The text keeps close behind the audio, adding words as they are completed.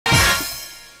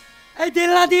এই দিল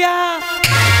না দিয়া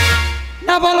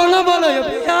ना बोलो यो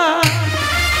पिया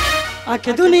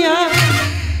आके दुनिया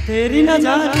तेरी न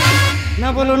जान ना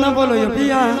बोलो यो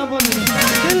पिया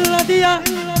दिल ना दिया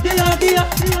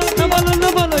ना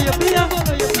बोलो यो पिया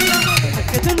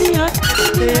आके दुनिया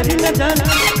तेरी न जान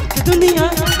दुनिया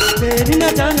तेरी न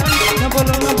जान ना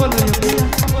बोलो यो पिया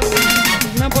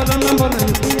ना बोलो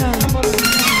यो पिया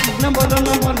ना बोलो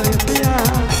यो पिया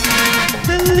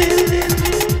दिल दिल दिल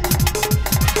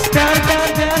प्यार प्यार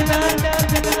प्यार प्यार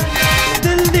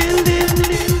दिल दिल दिल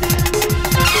दिल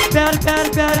प्यार प्यार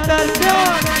प्यार प्यार प्यार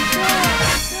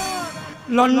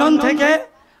लंडन থেকে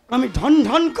আমি ঢন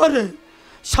ঢন করে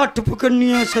সার্টিফিকেট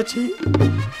নিয়ে এসেছি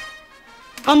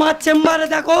আমার চেম্বারে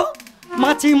দেখো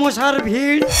মাছি মশার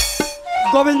ভিড়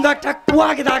গোবিন্দ একটা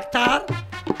কুয়াক ডাক্তার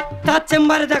তার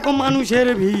চেম্বারে দেখো মানুষের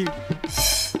ভিড়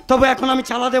তবে এখন আমি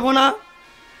চালা দেব না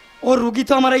ওর রোগী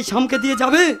তো আমার এই সামকে দিয়ে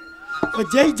যাবে ও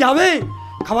যেই যাবে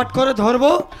খাবাট করে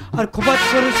ধরবো আর খোপাট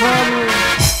করে সরাবো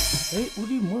এই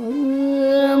উড়ি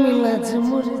আমি লাজে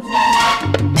মরে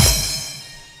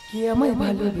কি আমায়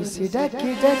ভালোবেসে ডাকে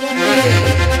ডাকে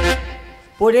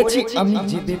পড়েছি আমি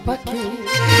জিবে পাখি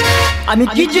আমি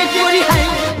কি যে করি হাই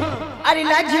আরে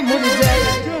লাজে মরে যাই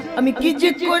আমি কি যে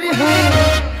করি হাই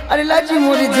আরে লাজে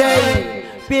মরে যাই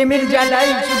প্রেমের জ্বালাই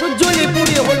শুধু জ্বলে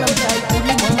পুড়ে হলাম তাই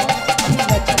উড়ি মা আমি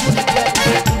লাজে মরে যাই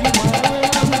উড়ি মা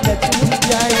আমি লাজে মরে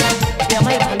যাই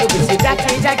আমায় ভালোবেসে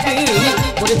ডাকে ডাকে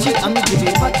পড়েছি আমি জিবে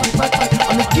পাখি পাখি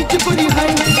আমি কিছু করি হাই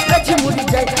লাজে মরে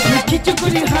যাই আমি কিছু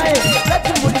করি হাই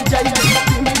লাজে মরে যাই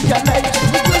তুমি জ্বালাই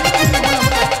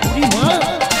উড়ি মা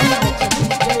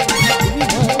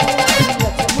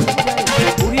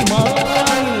উড়ি মা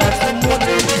লাজে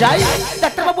মরে যাই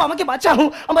ডাক্তার বাবু আমাকে বাঁচাও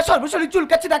আমার সর্বশরীর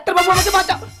চুলকাচ্ছে ডাক্তার বাবু আমাকে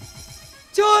বাঁচাও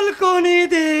চুলকুনি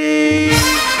দে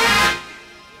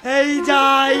এই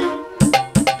যাই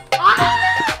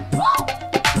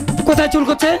কোথায় চুল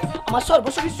করছে আমার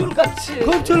সর্বশরীর চুল কাচ্ছে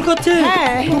খুব চুল করছে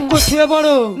হ্যাঁ তুই শুয়ে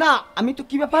পড়ো না আমি তো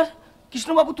কি ব্যাপার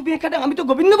কৃষ্ণবাবু তুমি এখানে আমি তো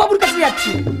গোবিন্দ বাবুর কাছে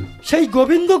যাচ্ছি সেই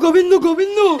গোবিন্দ গোবিন্দ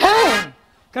গোবিন্দ হ্যাঁ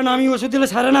কেন আমি ওষুধ দিলে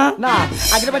সারে না না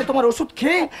আগের বারে তোমার ওষুধ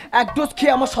খেয়ে এক ডোজ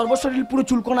খেয়ে আমার সর্বশরীর পুরো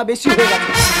চুলকোনা বেশি হয়ে গেছে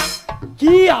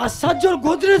কি আশ্চর্য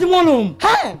গোদরেজ মলম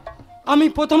হ্যাঁ আমি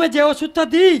প্রথমে যে ওষুধটা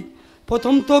দিই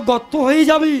প্রথম তো গর্ত হয়ে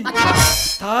যাবে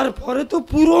তারপরে তো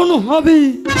পূরণ হবে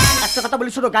একটা কথা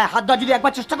বলি শোনো গায়ে হাত দেওয়া যদি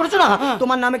একবার চেষ্টা করেছো না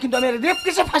তোমার নামে কিন্তু আমি রেপ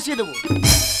কেসে ফাঁসিয়ে দেবো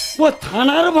ও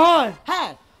থানার ভয় হ্যাঁ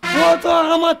ও তো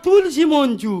আমার তুলসী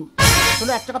মঞ্জু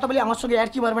শোনো একটা কথা বলি আমার সঙ্গে আর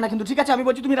কি মারবে না কিন্তু ঠিক আছে আমি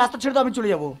বলছি তুমি রাস্তা ছেড়ে দাও আমি চলে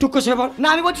যাবো টুকু সেবার না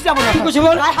আমি বলছি যাবো না টুকু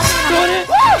সেবার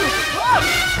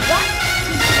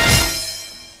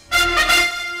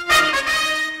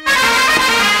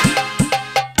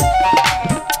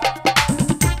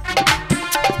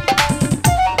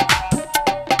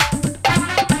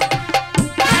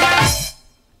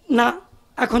না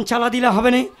এখন চালা দিলে হবে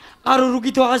না আরো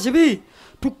রুগী তো আসবি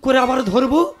টুক করে আবার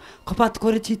ধরবো খপাত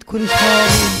করে চিৎ করে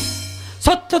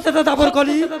সত্যতা দাবর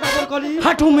কলি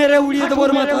হাঁটু মেরে উড়িয়ে দেবো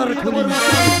মাথার খুলি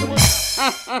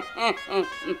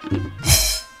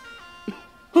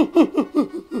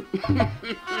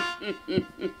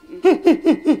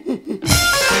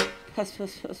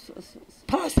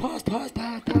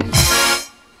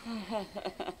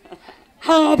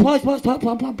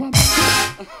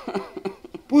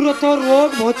পুরো তোর রোগ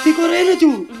ভর্তি করে এনেছু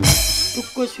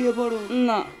টুক শুয়ে পড়ো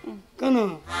না কেন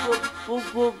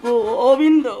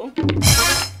গোবিন্দ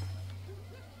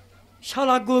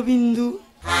শালা গোবিন্দ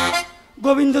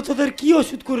গোবিন্দ তোদের কি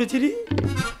ওষুধ করেছিলি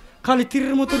খালি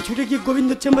তীরের মতন ছুটে গিয়ে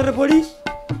গোবিন্দ চেম্বারে পড়িস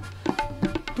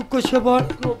টুক শুয়ে পড়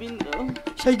গোবিন্দ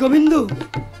সেই গোবিন্দ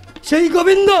সেই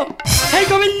গোবিন্দ সেই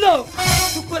গোবিন্দ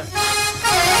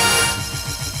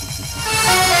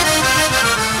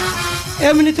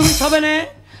এমনি তুমি সবে না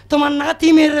তোমার নাতি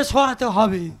মেরে শোয়াতে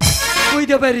হবে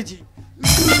বুঝতে পেরেছি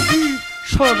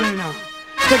সবে না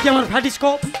দেখি আমার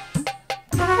ফ্যাটিস্কোপ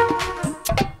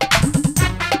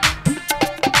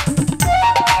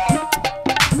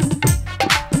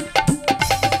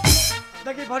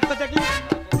দেখি ভটকা দেখি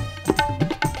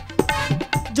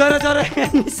জোরে জোরে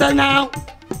নিশ্চয় নাও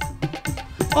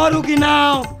অরুগী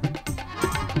নাও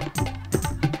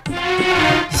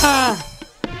হ্যাঁ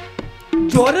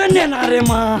জোরে নে না রে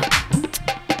মা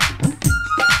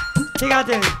ঠিক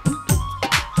আছে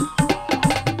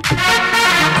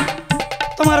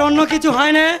তোমার অন্য কিছু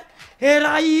হয় না এর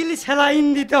আইল সেলাইন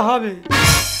দিতে হবে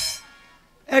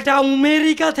এটা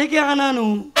আমেরিকা থেকে আনানো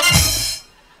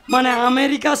মানে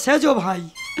আমেরিকা সেজো ভাই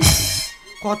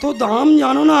কত দাম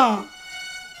জানো না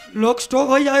লোক স্টক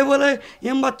হয়ে যায় বলে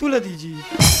এমবার তুলে দিয়েছি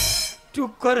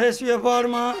টুক করে শুয়ে পড়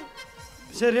মা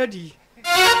সে রেডি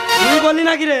তুই বলি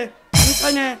নাকি রে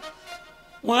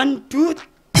 1 2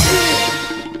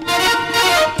 3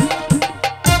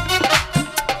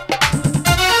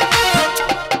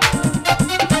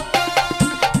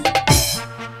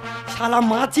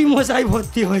 মাছি মশাই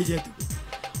ভর্তি হয়ে যেত।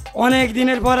 অনেক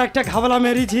দিনের পর একটা ঘাবলা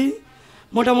মেরেছি,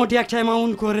 মোটামুটি একটা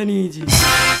অ্যামাউন্ট করে নিয়েছি।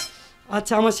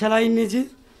 আচ্ছা আমার স্যালাইন নিয়েছি,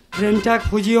 ব্রেনটাক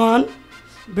ফুজিওয়ান,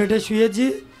 বেডে শুয়েছি।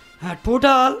 হ্যাঁ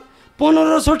টোটাল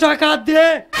 1500 টাকা দে।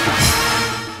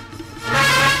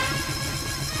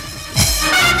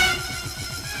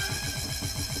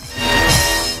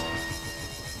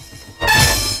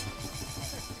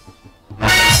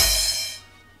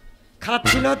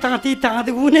 খাচ্ছিল তাঁতি তাঁত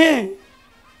বুনে,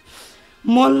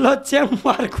 মল্ল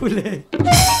চেম্বার খুলে।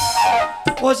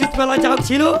 ওষুধ পেলা চাপ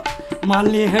ছিল, মাল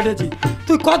নিয়ে হেঁটেছি।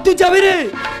 তুই কতদূর যাবি রে?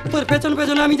 তোর পেছন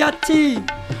পেছনে আমি যাচ্ছি।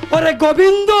 ওরে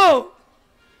গোবিন্দ,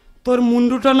 তোর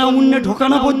মুন্ডুটা না উন্নে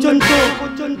ঢোকানো পর্যন্ত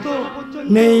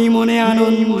নেই মনে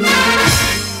আনন্দ।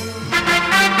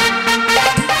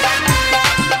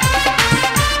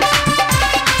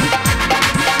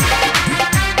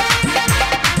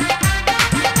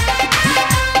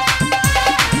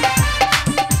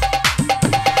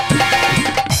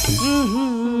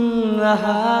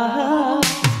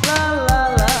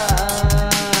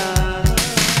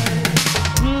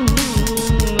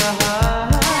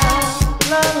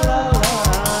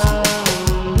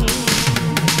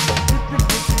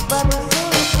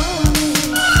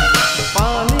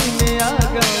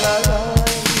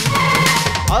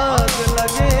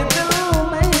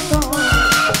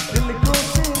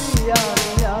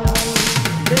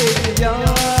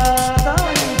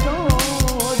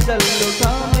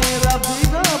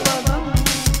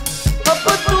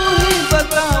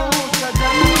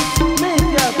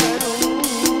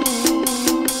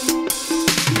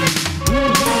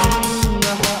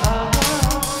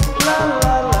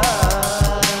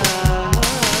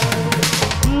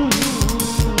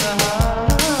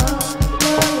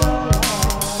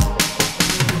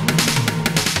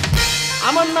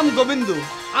 গোবিন্দ,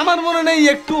 আমার মনে নেই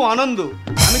একটু আনন্দ।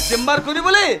 আমি চেম্বার করি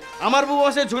বলে আমার বউ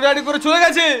বসে ঝুড়াড়ি করে চলে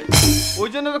গেছে। ওই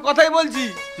জন্য তো কথাই বলছি,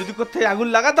 যদি কোথায় আগুন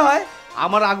লাগাতে হয়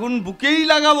আমার আগুন বুকেই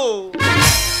লাগাবো।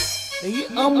 এই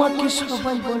আমাকে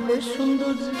সবাই বলে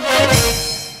সুন্দর,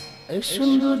 এই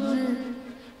সুন্দর,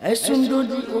 এই সুন্দর,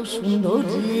 ও সুন্দর।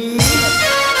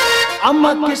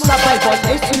 আমাকে সবাই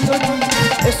বলে সুন্দর,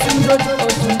 এই সুন্দর, ও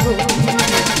সুন্দর।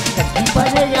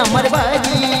 পারে আমার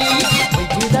বাড়ি, ওই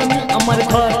গ্রামে আমার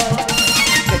ঘর।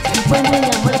 পারে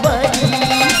আমার বাড়ি,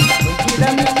 ওই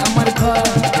গ্রামে আমার ঘর।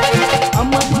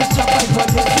 আমাকে সবাই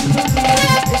বলে সুন্দর,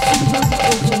 এই সুন্দর,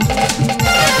 ও সুন্দর।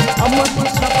 আমাকে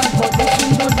সবাই বলে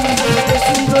সুন্দর, এই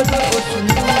সুন্দর, ও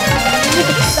সুন্দর।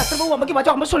 ডাক্তারবাবু আমাকে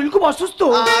বাঁচাও, আমার শরীর খুব অসুস্থ।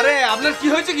 আরে আপনার কি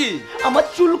হয়েছে? কি আমার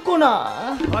চুলকোনা।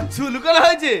 চুলকোনা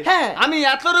হয়েছে? হ্যাঁ। আমি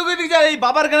এত রোগী দিকে এই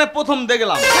বাবার গানে প্রথম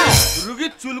দেখলাম।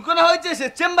 রোগীর চুলকোনা হয়েছে, সে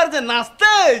চেম্বার যে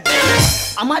নাচতে।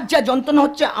 আমার যা যন্ত্রণা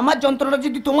হচ্ছে, আমার যন্ত্রণা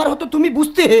যদি তোমার হতো তুমি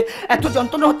বুঝতে। এত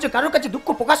যন্ত্রণা হচ্ছে, কারোর কাছে দুঃখ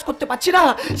প্রকাশ করতে পারছি না।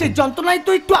 সেই যন্ত্রণায়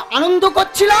তো একটু আনন্দ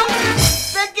করছিলাম।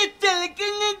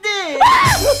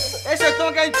 এসো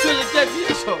তোমাকে আমি চলে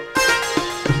দিয়েছো।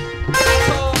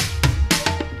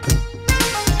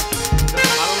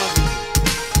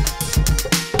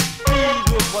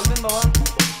 বলবেন বাবা,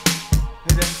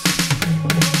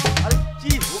 আরে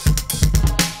কি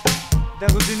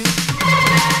দেখো দিনি,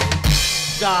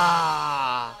 যা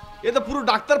এ তো পুরো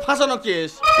ডাক্তার ফাঁসানো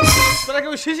কেস। তোরা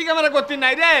কেউ সিসি ক্যামেরা করতে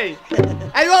নাই রে?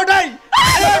 এই ওটাই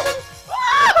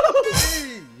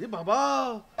বাবা,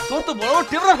 তোর তো বড়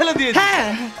টেবরা ফেলে দিয়েছে। হ্যাঁ।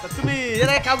 তুমি এর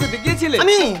আগে কাউকে দেখিয়েছিলে?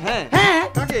 আমি? হ্যাঁ। হ্যাঁ।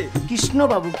 কাকে? কৃষ্ণ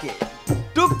বাবুকে।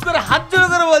 টুক করে হাত জোড়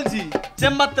করে বলছি,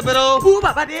 চেম্বারতে বেরো। ও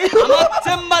বাবা রে, আমার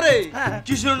চেম্বারে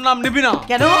কৃষ্ণর নাম নিবি না।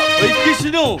 কেন? ওই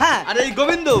কৃষ্ণ আর এই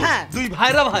গোবিন্দ দুই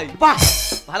ভাইরা ভাই। বাহ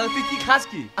ভালো। তুই কি খাস?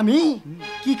 কি আমি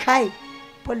কি খাই?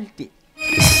 পোল্ট্রি।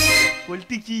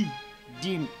 পোল্ট্রি কি?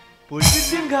 ডিম। পোল্ট্রির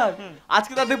ডিম খাস?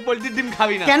 আজকে তাতে পোল্ট্রির ডিম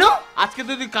খাবি না। কেন? আজকে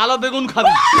তুই কালো বেগুন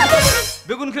খাবি।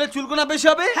 বেগুন খেলে চুলকোনা বেশি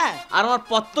হবে। আর আমার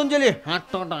পতঞ্জলি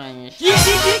হাঁটোটাইস। কি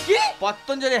কি কি কি?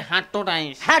 পতঞ্জলি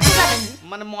হাঁটোটাইস। হাঁটোটাইস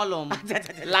মানে মলম।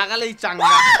 লাগালেই চাঙ্গা।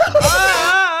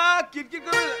 কিরকির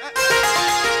করে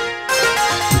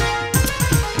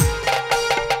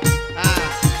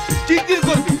কিরকির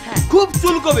করবি, খুব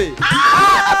চুলকবে।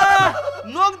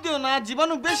 নখ দিও না,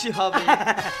 জীবাণু বেশি হবে।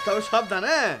 তবে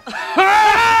সাবধানে।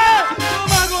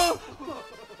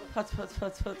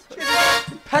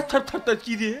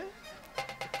 কি রে?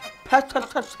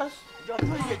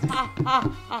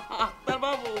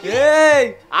 এই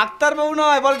আক্তার বাবু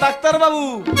নয়, বল ডাক্তার বাবু।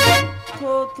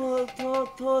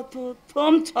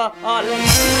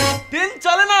 ট্রেন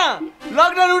চলে না,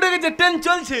 লকডাউন উঠে গেছে, ট্রেন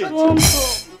চলছে।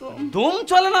 দম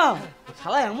চলে না,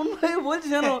 শালা এমন ভাবে বলছি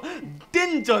যেন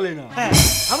ট্রেন চলে না।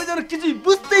 আমি যেন কিছুই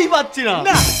বুঝতেই পারছি না।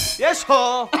 এসো,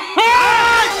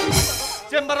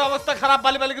 চেম্বারের অবস্থা খারাপ,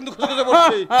 বালি বালি কিন্তু খুঁজে খুঁজে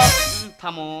পড়ছে।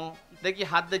 থামো দেখি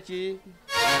হাত দেখি।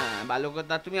 হ্যাঁ ভালো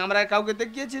কথা। তুমি আমরা কাউকে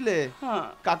দেখিয়েছিলে? হ্যাঁ।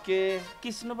 কাকে?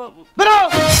 কৃষ্ণবাবু। বেরো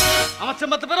আমার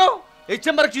চেম্বারতে বেরো। এই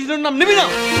চেম্বারে কৃষ্ণের নাম নিবি না।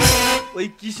 ওই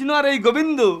কৃষ্ণ আর এই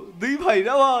গোবিন্দ দুই ভাই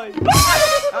রে ভাই।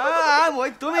 ওই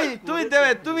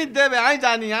তুমি দেবে আমি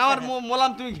জানি। আমার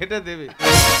মোলাম তুমি ঘেটে দেবে।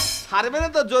 ছাড়বে না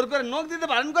তো, জোর করে নখ দিতে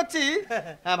বারণ করছি।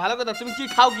 হ্যাঁ ভালো কথা। তুমি কি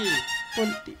খাও? কি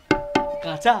পোল্ট্রি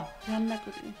কাঁচা রান্না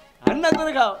করি। রান্না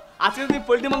করে খাও? আজকে তুমি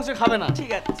পোল্ট্রি মাংস খাবে না,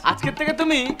 ঠিক আছে। আজকের থেকে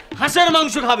তুমি হাঁসের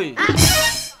মাংস খাবে।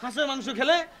 হাঁসের মাংস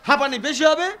খেলে হাঁপানি বেশি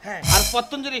হবে। আর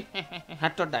পতঞ্জলি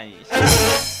হাঁটটাইস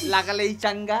লাগালে এই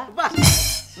চাঙ্গা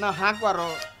না। হাঁ করো।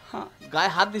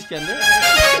 গায়ে হাত দিস কেন?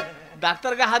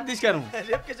 ডাক্তার গায়ে হাত দিস কেন?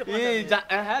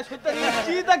 হ্যাঁ সত্যি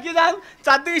কি জান,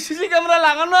 চারদিকে সিসি ক্যামেরা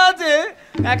লাগানো আছে।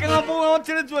 একে বউ আমার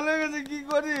ছেড়ে চলে গেছে, কি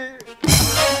করি?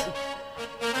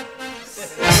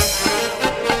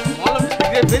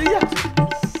 বেরিয়ে যাচ্ছে।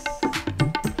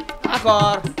 হাঁ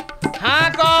কর, হাঁ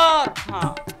কর।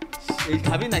 হ্যাঁ এই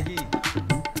খাবি নাকি?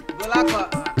 গোলা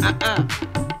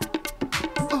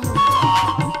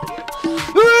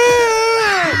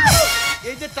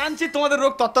এই যে টানছি তোমাদের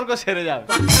রোগ তত্তর করে সেরে যাবে।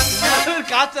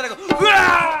 কাজ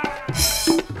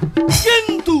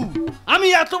কিন্তু আমি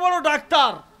এত বড়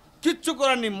ডাক্তার, কিচ্ছু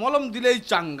করার নেই, মলম দিলেই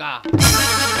চাঙ্গা।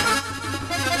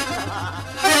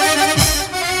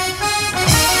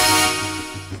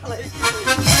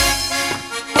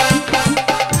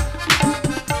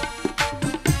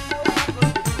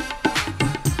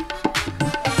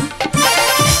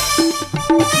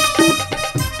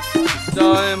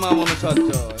 জয় মা মনসা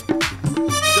জয়,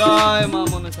 জয় মা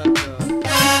মনসা জয়।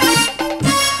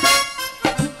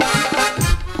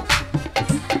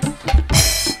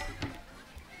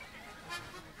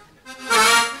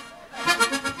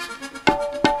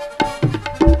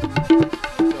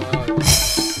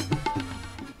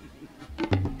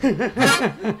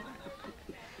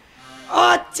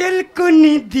 অচল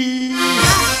কুনিদি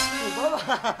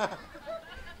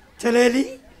চলে এলি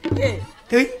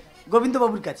তুই গোবিন্দ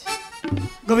বাবুর কাছে।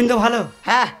 গোবিন্দ ভালো?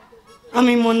 হ্যাঁ।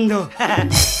 আমি মন্দ।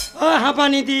 ও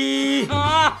হাঁপানিদি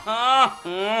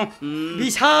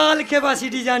বিশাল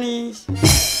ক্যাপাসিটি জানিস।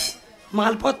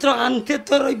 মালপত্র আনতে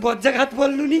তোর ওই বজ্রাঘাত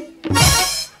বললুনি,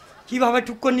 কিভাবে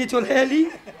টুক্কর নিয়ে চলে এলি?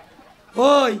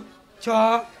 ওই চ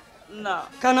না।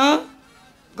 কেন?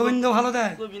 গোবিন্দ ভালো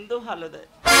দেয়? গোবিন্দ ভালো দেয়।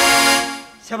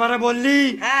 সেবারে বললি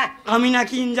হ্যাঁ। আমি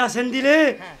নাকি ইঞ্জেকশন দিলে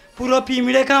পুরো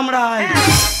পিমড়ে কামড়ায়,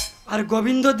 আর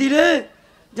গোবিন্দ দিলে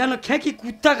যেন খেকি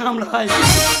কুত্তা কামড়ায়।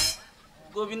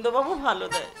 গোবিন্দ বাবু ভালো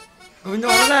দেয়। গোবিন্দ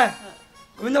ভালো দেয়?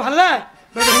 গোবিন্দ ভালো দেয়?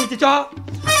 চ চ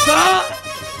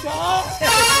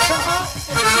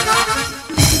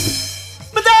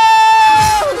চ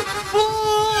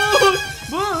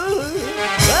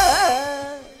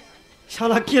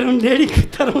শালা কিরম লেডি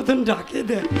কুত্তার মতন ডাকে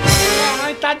দেয়।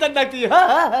 আমি তার ডাকছি।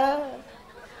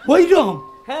 ওই রকম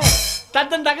তার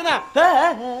ডাকে না।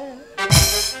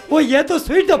 Oh, yeah, the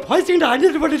sweet, the voicing the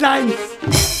 100 lines.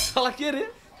 শালা কে রে?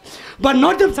 But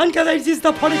not the sun color, it is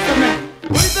the political man.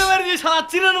 বুঝতে পারছি শালা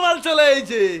চিরন মাল চলে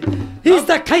এসেছে। He is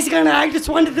the Kaisgana, I just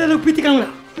wanted to look with the camera.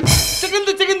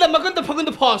 Chicken দা মাখন দা ফাগুন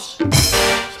দা ফস।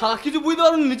 শালা কিছু বুঝতে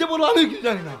পারো নিজে বলো, আমি কিছু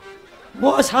জানি না। ও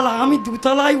শালা আমি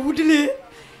দুতলায় উঠলে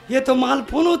এ তো মাল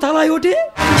 15 তলায় ওঠে।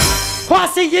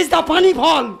 হোয়াসে ইজ দা পানি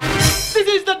ফল। দিস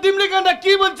ইজ দা ডিমলি কান্ডা,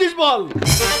 কি বলছিস বল?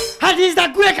 Hat is the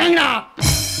Gue Kangra.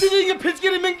 This is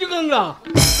ফিচকারি মেঙ্কি Kangra.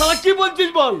 শালা কি বলছিস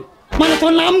বল? মানে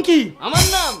তোর নাম কি?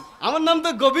 আমার নাম তো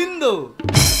গোবিন্দ,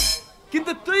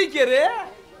 কিন্তু তুই কে রে?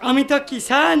 আমি তো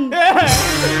কিষান।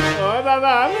 ও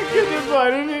দাদা আমি কিছু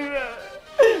করিনি,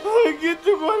 আমি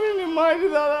কিছু করিনি মাইরি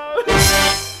দাদা।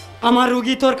 আমার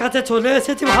রুগী তোর কাছে চলে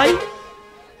এসেছে ভাই,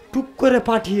 টুক করে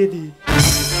পাঠিয়ে দি।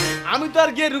 আমি তো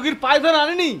আর গিয়ে রুগীর পায়ে ধরে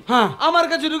আনিনি। হ্যাঁ। আমার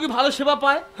কাছে রুগী ভালো সেবা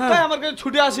পায়, তাই আমার কাছে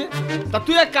ছুটে আসে। তা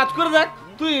তুই এক কাজ করে দেখ,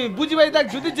 তুই বুঝি ভাই দেখ,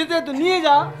 যদি যেতে তো নিয়ে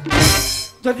যা।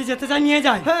 যদি যেতে চাই নিয়ে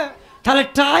যায়। হ্যাঁ। তাহলে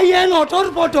ট্রাই অ্যান্ড অটর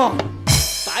বটো।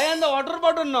 তাই আন্দা ওয়াটার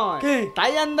বটল নয়, কে?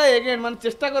 তাই আন্দা এগেন, মানে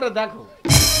চেষ্টা করে দেখো।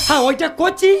 হ্যাঁ ওইটা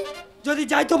করছি, যদি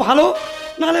যাই তো ভালো,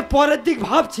 নাহলে পরের দিক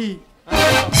ভাবছি।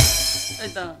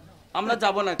 এইটা আমরা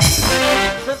যাব না।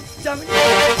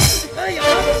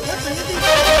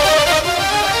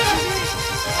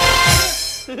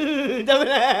 যাবে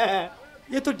না।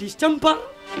 এ তো ডিস্টাম্পার,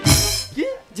 কি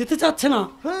যেতে চাচ্ছে না।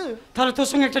 তাহলে তোর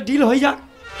সঙ্গে একটা ডিল হয়ে যাক।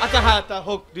 আচ্ছা হ্যাঁ তা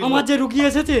হোক। আমার যে রুগী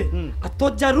এসেছে আর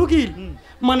তোর যা রুগী,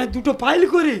 মানে দুটো ফাইল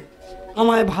করে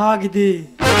আমায় ভাগ দে।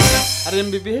 আরে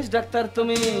এমবিবিএস ডাক্তার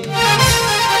তুমি,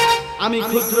 আমি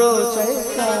ক্ষুদ্র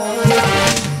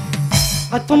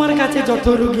আর তোমার কাছে যত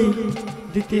রুগী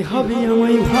দিতে হবে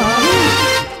আমায় ভাগ।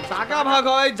 টাকা ভাগ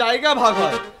হয়, জায়গা ভাগ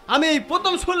হয়, আমি এই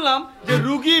প্রথম শুনলাম যে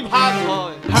রুগী ভাগ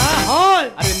হয়। হ্যাঁ হয়।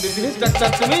 আর এমবিবিএস ডাক্তার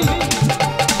তুমি,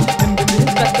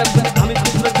 এমবিবিএস ডাক্তার আমি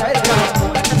খুঁজতে চাই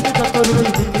যত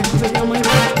রুগী দিতে হবে আমায়,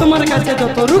 তোমার কাছে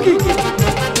যত রুগী।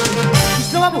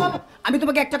 কৃষ্ণবাবু, আমি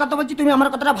তোমাকে একটা কথা বলছি, তুমি আমার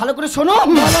কথাটা ভালো করে শোনো।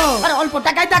 আর অল্প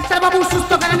টাকায় ডাক্তার বাবু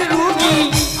সুস্থ করেন রোগী।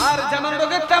 আর যেমন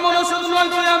রোগের তেমন ওষুধ নয়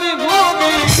বলে আমি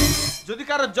ভোগী। যদি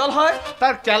কারো জল হয়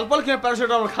তার ক্যালপল কিনে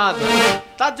প্যারাসিটামল খাওয়াতে,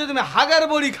 তার যদি আমি হাগার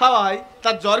বড়ি খাওয়াই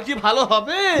তার জ্বর কি ভালো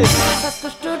হবে?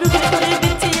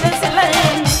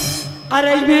 আর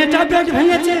এই মেয়েটা পেট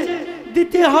ভেঙেছে,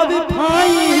 দিতে হবে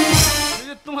ফাইন।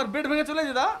 তোমার বেড ভেঙে চলে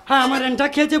যেটা? হ্যাঁ, আমার এনটা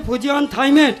খেয়েছে ফুজিওন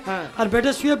থাইমেট, আর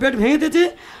বেডে শুয়ে বেড ভেঙে দিয়েছে,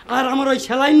 আর আমার ওই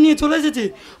স্যালাইন নিয়ে চলে এসেছে।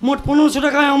 মোট 1500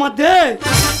 টাকায় আমার দে।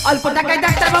 অল্প টাকায়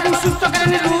ডাক্তার বাবু সুস্থ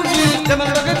করেন রোগী। যেমন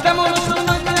রোগের তেমন ওষুধ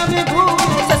নয় বলে আমি ভোগী।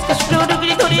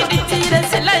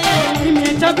 এই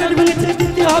মেয়েটা পেট ভেঙেছে,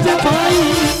 দিতে হবে ফাইন।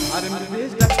 আর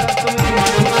এমবিবিএস ডাক্তার তুমি,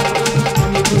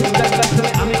 এমবিবিএস ডাক্তার তুমি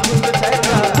আমি খুঁজতে চাই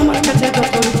না। তোমার কাছে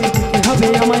যত রুগী দিতে হবে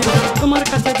আমায়, তোমার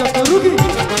কাছে যত রুগী।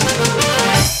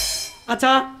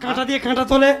 আচ্ছা, কাঁটা দিয়ে কাঁটা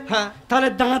তোলে, হ্যাঁ। তাহলে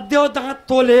দাঁত দিয়েও দাঁত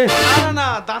তোলে। না না,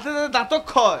 দাঁতে দাঁতে দাঁতক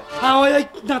ক্ষয়। হ্যাঁ, ওই ওই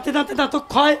দাঁতে দাঁতে দাঁত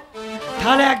ক্ষয়।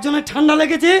 তাহলে একজনের ঠান্ডা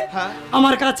লেগেছে, হ্যাঁ।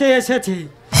 আমার কাছে এসেছে,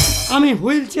 আমি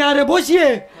হুইল চেয়ারে বসিয়ে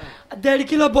 1.5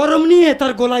 কিলো বরফ নিয়ে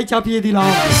তার গলায় চাপিয়ে দিলাম।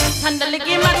 ঠান্ডা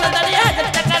লেগে মাথা দাঁড়িয়ে 1000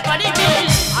 টাকা করে বিল।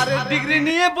 আরে ডিগ্রি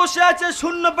নিয়ে বসে আছে,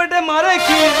 শূন্য পেটে মারে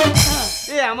কি?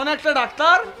 এ এমন একটা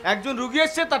ডাক্তার, একজন রুগী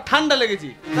এসছে তার ঠান্ডা লেগেছে,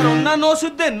 তার অন্যান্য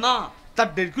ওষুধ দেন না, তার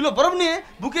 1.5 কিলো বরফ নিয়ে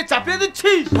বুকে চাপিয়ে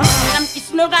দিচ্ছিস।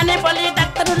 রামকৃষ্ণ গানে বলে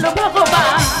ডাক্তার হলো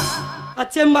ভগবান। আর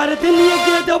চেম্বারেতে নিয়ে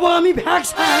গিয়ে দেবো আমি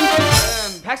ভ্যাকসিন।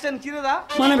 ভ্যাকসিন কি রে দা?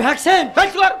 মানে ভ্যাকসিন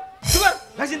সুগার সুগার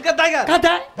ভ্যাকসিন কা দায়গা?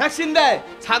 কাদায় ভ্যাকসিন দেয়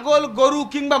ছাগল, গরু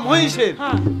কিংবা মহিষের।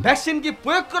 হ্যাঁ। ভ্যাকসিন কি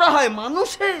প্রয়োগ করা হয়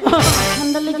মানুষের?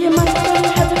 ঠান্ডা লেগে মাথা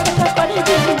দাঁড়িয়ে 1000 টাকা করে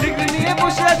বিল। ডিগ্রি নিয়ে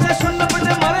বসে আছে, শূন্য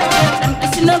পেটে মারে।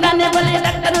 রামকৃষ্ণ গানে বলে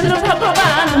ডাক্তার হলো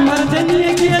ভগবান। চেম্বারেতে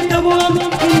নিয়ে গিয়ে দেবো আমি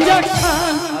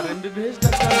ইনজেকশন। আর এমবিবিএস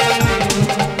ডাক্তার,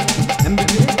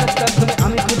 এমবিবিএস ডাক্তার তুমি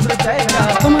আমি খুঁজতে চাই না।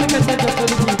 তোমার কাছে যত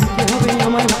রুগী দিতে হবে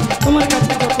আমায়, তোমার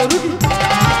কাছে যত রুগী।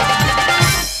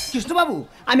 কৃষ্ণবাবু,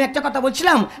 আমি একটা কথা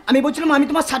বলছিলাম, আমি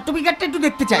তোমার সার্টিফিকেটটা একটু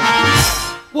দেখতে চাই।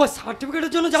 ও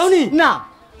সার্টিফিকেটের জন্য যাওনি? না,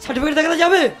 সার্টিফিকেট দেখাতে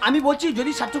যাবে? আমি বলছি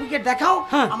যদি সার্টিফিকেট দেখাও,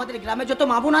 হ্যাঁ। আমাদের গ্রামে যত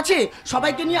মা বোন আছে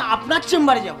সবাইকে নিয়ে আপনার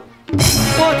চেম্বারে যাব।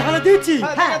 ও তাহলে দিচ্ছি।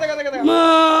 হ্যাঁ। দেখা দেখা দেখা মা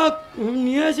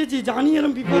নিয়ে এসেছি, জানি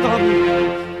এরকম বিপদ হবে।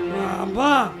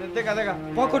 বাবা দেখা দেখা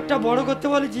পকেটটা বড় করতে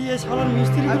বলেছি, এ শালার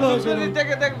মিস্ত্রিগুলো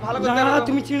দেখে দেখ ভালো করে না, দেখো।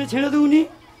 তুমি ছেড়ে ছেড়ে দিওনি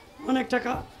অনেক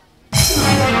টাকা।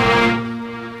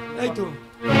 এই তো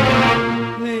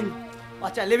নেই।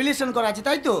 আচ্ছা, লেমিনেশন করা আছে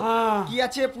তাই তো? হ্যাঁ। কি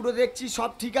আছে পুরো দেখছি সব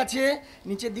ঠিক আছে,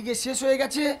 নিচের দিকে শেষ হয়ে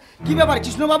গেছে। কি ব্যাপার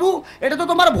কৃষ্ণবাবু, এটা তো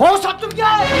তোমার ভোর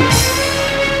সার্টিফিকেট।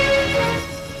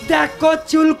 দেখো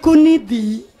চুলকুনি দি,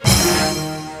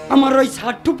 আমার ওই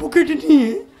সার্টিফিকেট নিয়ে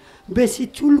বেশি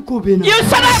চুলকবে না। You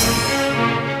shut up!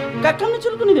 কাকে আপনি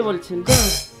চুলকুনি দিয়ে বলছেন?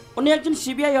 উনি একজন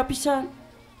সিবিআই অফিসার,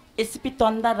 এসপি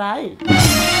তন্দা রায়।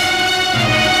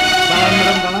 দাঁড়ান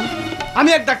ম্যাডাম, দাঁড়ান। আমি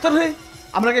এক ডাক্তার হয়ে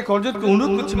আপনাকে করজোড়ে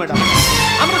অনুরোধ করছি ম্যাডাম,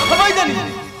 আমরা সবাই জানি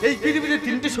এই পৃথিবীতে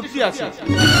 3টে শক্তি আছে।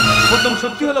 প্রথম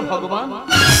শক্তি হলো ভগবান,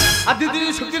 আর দ্বিতীয়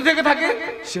যে শক্তি থেকে থাকে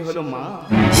সে হলো মা,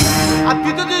 আর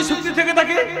তৃতীয় যে শক্তি থেকে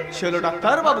থাকে সে হলো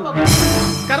ডাক্তার বাবু।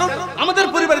 কারণ আমাদের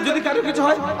পরিবারে যদি কারো কিছু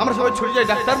হয় আমরা সবাই ছুটে যাই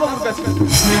ডাক্তার বাবুর কাছে।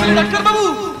 ডাক্তার বাবু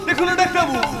দেখুন না, ডাক্তার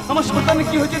বাবু আমার সন্তানের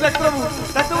কি হয়েছে, ডাক্তার বাবু,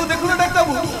 ডাক্তার বাবু দেখুন না, ডাক্তার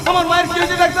বাবু আমার মায়ের কি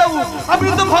হয়েছে, ডাক্তার বাবু আপনি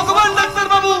তো ভগবান ডাক্তার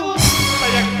বাবু।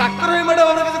 ডাক্তার হয়ে ম্যাডাম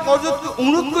আমার কাছে করজোড়ে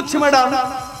অনুরোধ করছি ম্যাডাম,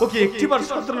 ওকে একটিবার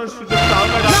সান্ত্বনার সুযোগ দাও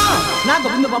ম্যাডাম। না না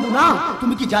গোবিন্দ বাবু না,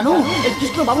 তুমি কি জানো এই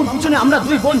কৃষ্ণ বাবুর পিছনে আমরা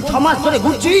দুই বোন 6 মাস ধরে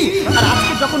ঘুরছি, আর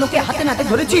আজকে যখন ওকে হাতে নাতে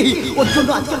ধরেছি ওর জন্য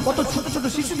আজকে কত ছোট ছোট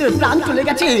শিশুদের প্রাণ চলে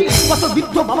গেছে, কত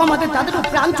বৃদ্ধ বাবা মাদের তাদেরও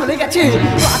প্রাণ চলে গেছে।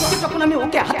 তো আজকে যখন আমি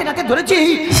ওকে হাতে নাতে ধরেছি,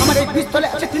 আমার এই পিস্তলে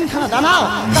আছে 3খানা দানা,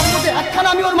 তার মধ্যে একখানা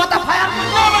আমি ওর মাথা ফায়ার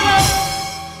করব।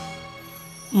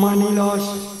 মানি লস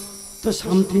তো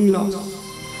something loss,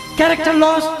 character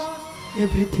loss,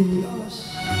 everything loss.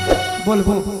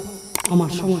 বলবো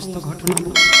আমার সমস্ত ঘটনা।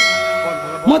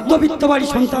 মধ্যবিত্ত বাড়ি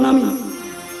সন্তান আমি,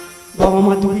 বাবা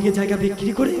মা 2 বিঘে জায়গা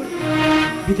বিক্রি করে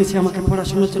বিদেশে আমাকে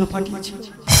পড়াশোনার জন্য পাঠিয়েছে।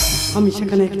 আমি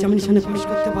সেখানে এক্সামিনেশনে পাস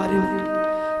করতে পারিনি,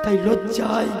 তাই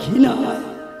লজ্জায় ঘৃণায়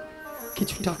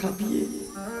কিছু টাকা দিয়ে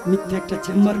মিথ্যে একটা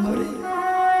চেম্বার করে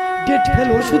ডেট ফেল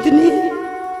ওষুধ নিয়ে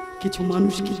কিছু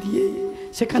মানুষকে দিয়ে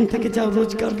সেখান থেকে যা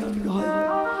রোজগার হয়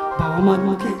বাবা মার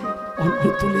মুখে অন্ন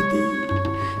তুলে দিই।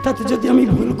 তাতে যদি আমি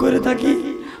ভুল করে থাকি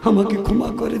আমাকে ক্ষমা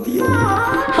করে দিও,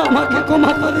 আমাকে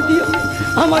ক্ষমা করে দিও,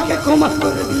 আমাকে ক্ষমা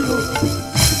করে দিও।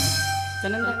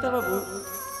 জানেন ডাক্তারবাবু,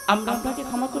 আমরা আপনাকে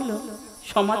ক্ষমা করলেও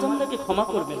সমাজ আমাদেরকে ক্ষমা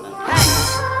করবে না।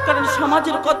 কারণ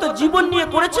সমাজের কত জীবন নিয়ে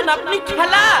করেছেন আপনি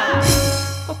খেলা,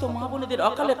 কত মা বোনেদের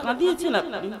অকালে কাঁদিয়েছেন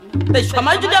আপনি। তাই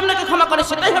সমাজ যদি আপনাকে ক্ষমা করে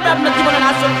সেটাই হবে আপনার জীবনের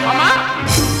আসল ক্ষমা।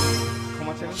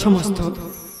 সমস্ত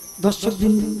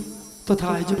দর্শকবৃন্দ তথা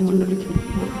আয়োজক মণ্ডলীকে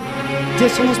বলবো, যে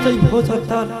সমস্ত এই ভোজ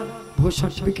হত্যার ভোজ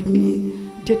সার্টিফিকেট নিয়ে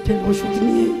ডেট ফেল ওষুধ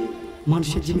নিয়ে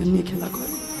মানুষের জীবন নিয়ে খেলা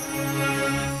করে,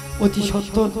 অতি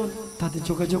সত্বর তাদের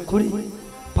যোগাযোগ করে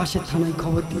পাশের থানায়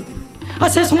খবর দিয়ে দেবে। আর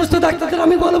সেই সমস্ত ডাক্তারদের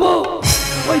আমি বলবো,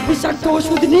 ওই বিষাক্ত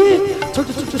ওষুধ নিয়ে ছোট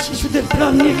ছোট শিশুদের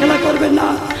প্রাণ নিয়ে খেলা করবেন না,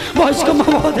 বয়স্ক মা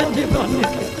বাবাদের নিয়ে প্রাণ নিয়ে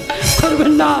খেলা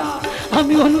করবেন না।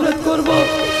 আমি অনুরোধ করবো,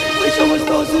 ওই সমস্ত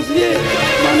ওষুধ নিয়ে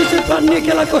মানুষের প্রাণ নিয়ে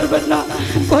খেলা করবেন না,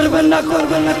 করবেন না,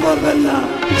 করবেন না, করবেন না।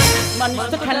 মানুষ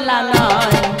তো খেলা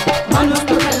নয়, মানুষ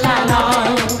তো খেলা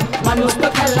নয়, মানুষ তো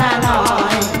খেলা নয়।